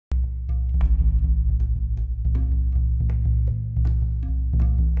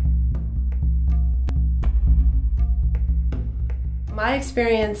My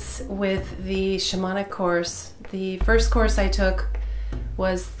experience with the shamanic course, the first course I took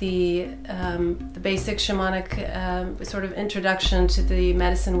was the basic shamanic sort of introduction to the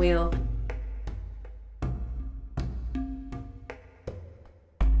medicine wheel.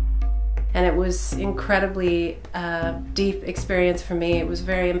 And it was incredibly deep experience for me. It was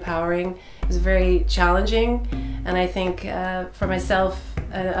very empowering, it was very challenging, and I think for myself,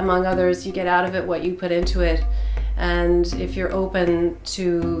 among others, you get out of it what you put into it. And if you're open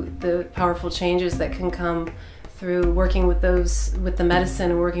to the powerful changes that can come through working with the medicine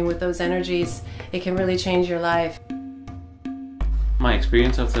and working with those energies, it can really change your life. My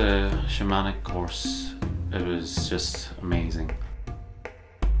experience of the shamanic course, it was just amazing.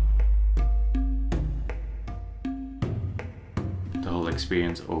 The whole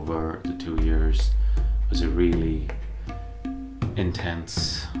experience over the 2 years was a really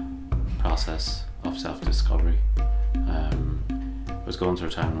intense process of self-discovery. I was going through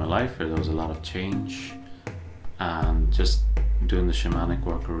a time in my life where there was a lot of change, and just doing the shamanic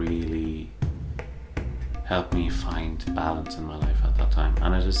work really helped me find balance in my life at that time,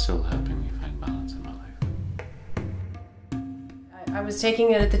 and it is still helping me find balance in my life. I was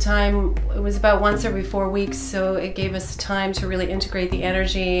taking it at the time, it was about once every 4 weeks, so it gave us time to really integrate the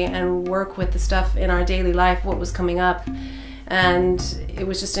energy and work with the stuff in our daily life, what was coming up. And it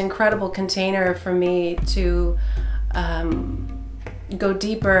was just an incredible container for me to go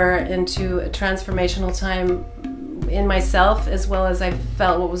deeper into a transformational time in myself, as well as I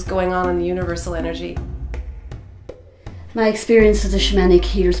felt what was going on in the universal energy. My experience of the Shamanic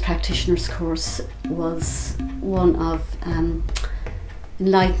Healers Practitioners course was one of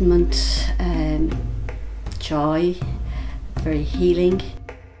enlightenment, joy, very healing.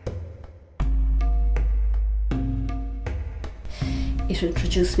 It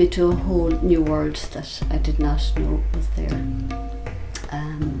introduced me to a whole new world that I did not know was there.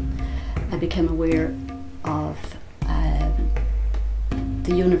 I became aware of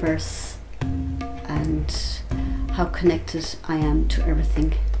the universe and how connected I am to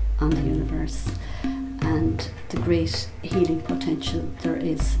everything on the universe, and the great healing potential there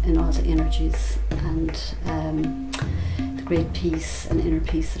is in all the energies, and the great peace and inner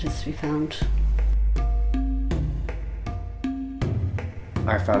peace that is to be found.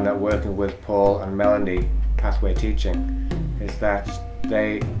 I found that working with Paul and Melanie, Pathway Teaching, is that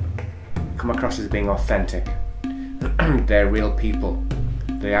they come across as being authentic. They're real people.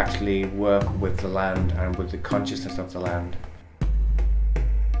 They actually work with the land and with the consciousness of the land.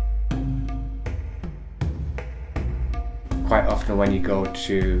 Quite often when you go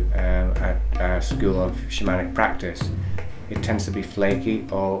to a school of shamanic practice, it tends to be flaky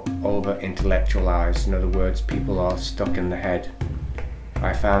or over-intellectualized. In other words, people are stuck in the head.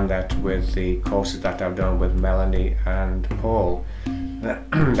 I found that with the courses that I've done with Melanie and Paul,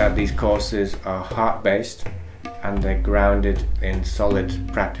 that these courses are heart-based and they're grounded in solid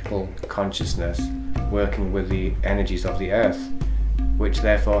practical consciousness, working with the energies of the earth, which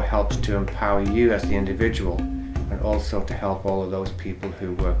therefore helps to empower you as the individual and also to help all of those people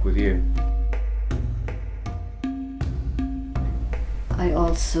who work with you. I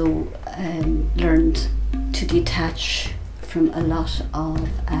also learned to detach from a lot of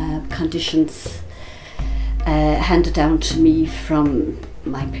conditions handed down to me from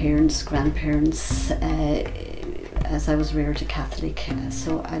my parents, grandparents, as I was reared a Catholic.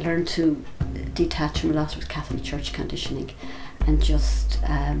 So I learned to detach from a lot of Catholic Church conditioning and just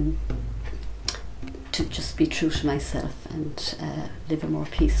to just be true to myself and live a more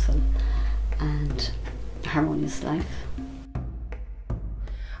peaceful and harmonious life.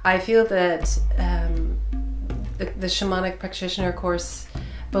 I feel that the shamanic practitioner course,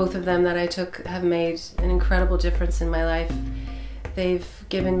 both of them that I took, have made an incredible difference in my life. They've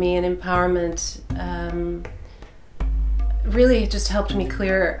given me an empowerment, really just helped me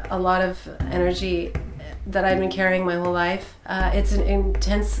clear a lot of energy that I've been carrying my whole life. It's an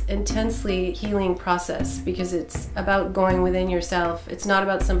intensely healing process because it's about going within yourself. It's not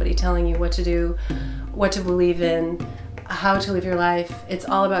about somebody telling you what to do, what to believe in, how to live your life. It's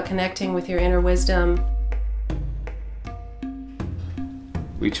all about connecting with your inner wisdom.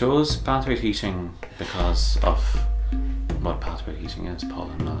 We chose Pathway Teaching because of what Pathway Teaching is, Paul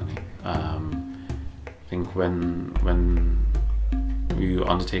and Melanie. I think when you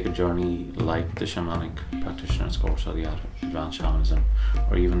undertake a journey like the Shamanic Practitioners course or the Advanced Shamanism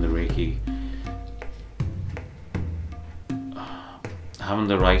or even the Reiki, having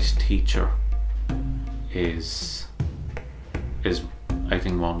the right teacher is I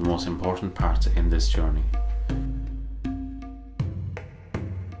think one of the most important parts in this journey.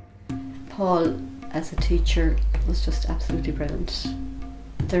 Paul as a teacher was just absolutely brilliant.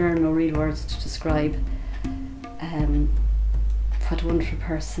 There are no real words to describe what a wonderful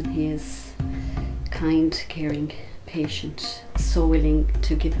person he is. Kind, caring, patient, so willing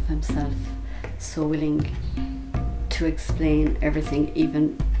to give of himself, so willing to explain everything,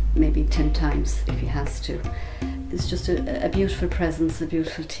 even maybe 10 times if he has to. It's just a beautiful presence, a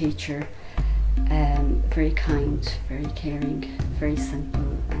beautiful teacher, very kind, very caring, very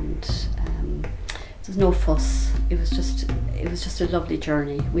simple, and there's no fuss. It was just a lovely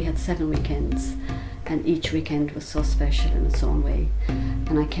journey. We had 7 weekends, and each weekend was so special in its own way,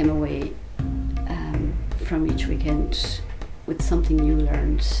 and I came away from each weekend with something new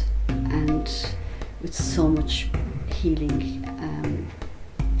learned, and with so much healing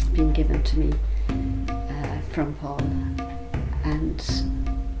being given to me from Paul. And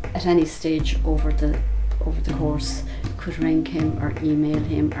at any stage over the course, could ring him or email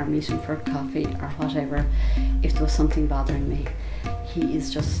him or meet him for coffee or whatever if there was something bothering me. He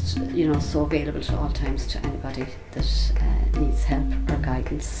is just, you know, so available at all times to anybody that needs help or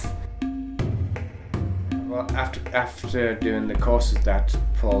guidance. Well, after doing the courses that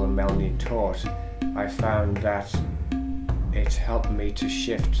Paul and Melanie taught, I found that it helped me to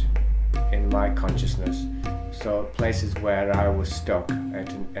shift in my consciousness. So places where I was stuck,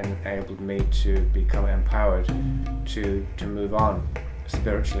 it enabled me to become empowered to move on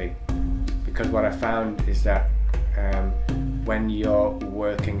spiritually. Because what I found is that when you're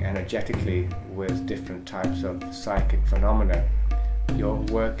working energetically with different types of psychic phenomena, you're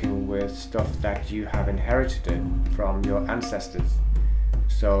working with stuff that you have inherited from your ancestors.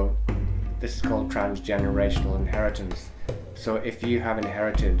 So this is called transgenerational inheritance. So if you have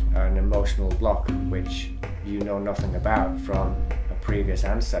inherited an emotional block which you know nothing about from a previous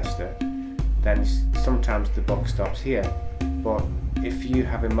ancestor, then sometimes the book stops here. But if you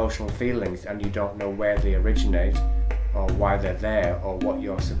have emotional feelings and you don't know where they originate or why they're there or what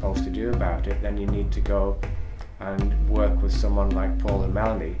you're supposed to do about it, then you need to go and work with someone like Paul and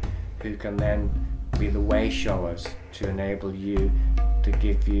Melanie, who can then be the way showers to enable you, to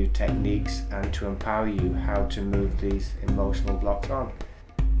give you techniques and to empower you how to move these emotional blocks on.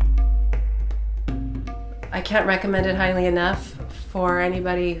 I can't recommend it highly enough for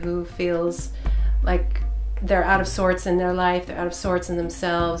anybody who feels like they're out of sorts in their life, they're out of sorts in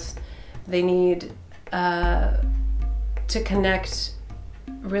themselves. They need to connect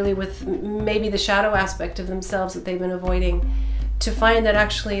really with maybe the shadow aspect of themselves that they've been avoiding, to find that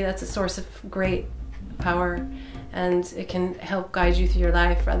actually that's a source of great power, and it can help guide you through your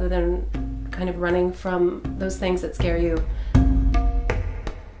life rather than kind of running from those things that scare you.